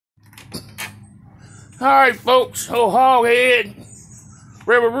All right, folks. Old hoghead.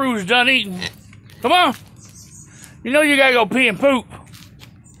 Rebel Rouge done eating. Come on. You know you gotta go pee and poop.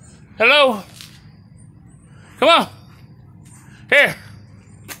 Hello? Come on. Here.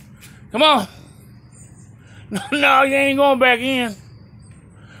 Come on. No, you ain't going back in.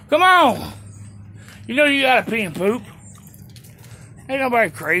 Come on. You know you gotta pee and poop. Ain't nobody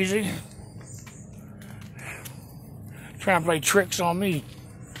crazy. Trying to play tricks on me.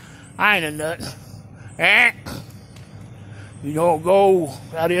 I ain't a nut. Eh? You don't go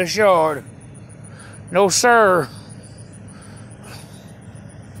out of this yard. No, sir.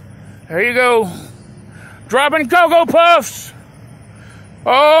 There you go. Dropping Cocoa Puffs.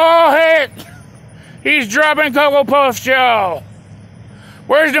 Oh, heck. He's dropping Cocoa Puffs, y'all.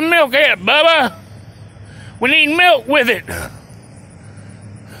 Where's the milk at, Bubba? We need milk with it.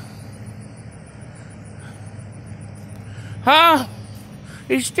 Huh?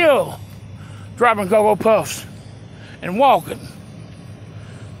 He's still dropping Cocoa Puffs and walking.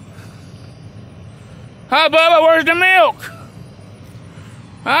 Huh, Bubba? Where's the milk?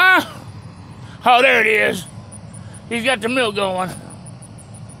 Huh? Oh, there it is. He's got the milk going.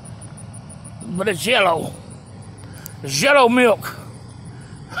 But it's yellow. It's yellow milk.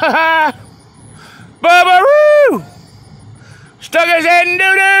 Ha ha! Bubba Roo! Stuck his head in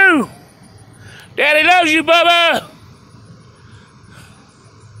doo-doo! Daddy loves you, Bubba!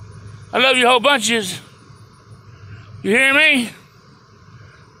 I love you whole bunches. You hear me?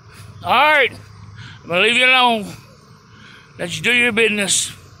 Alright. I'm gonna leave you alone. Let you do your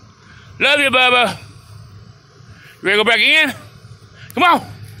business. Love you, Bubba. You ready to go back in? Come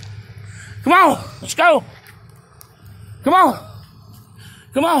on. Come on. Let's go. Come on.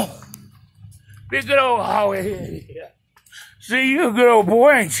 Come on. Be a good old hoghead. See, you a good old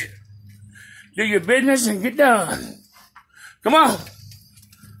boy, ain't you? Do your business and get done. Come on.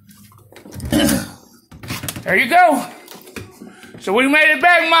 There you go. So we made it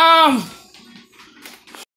back, Mom.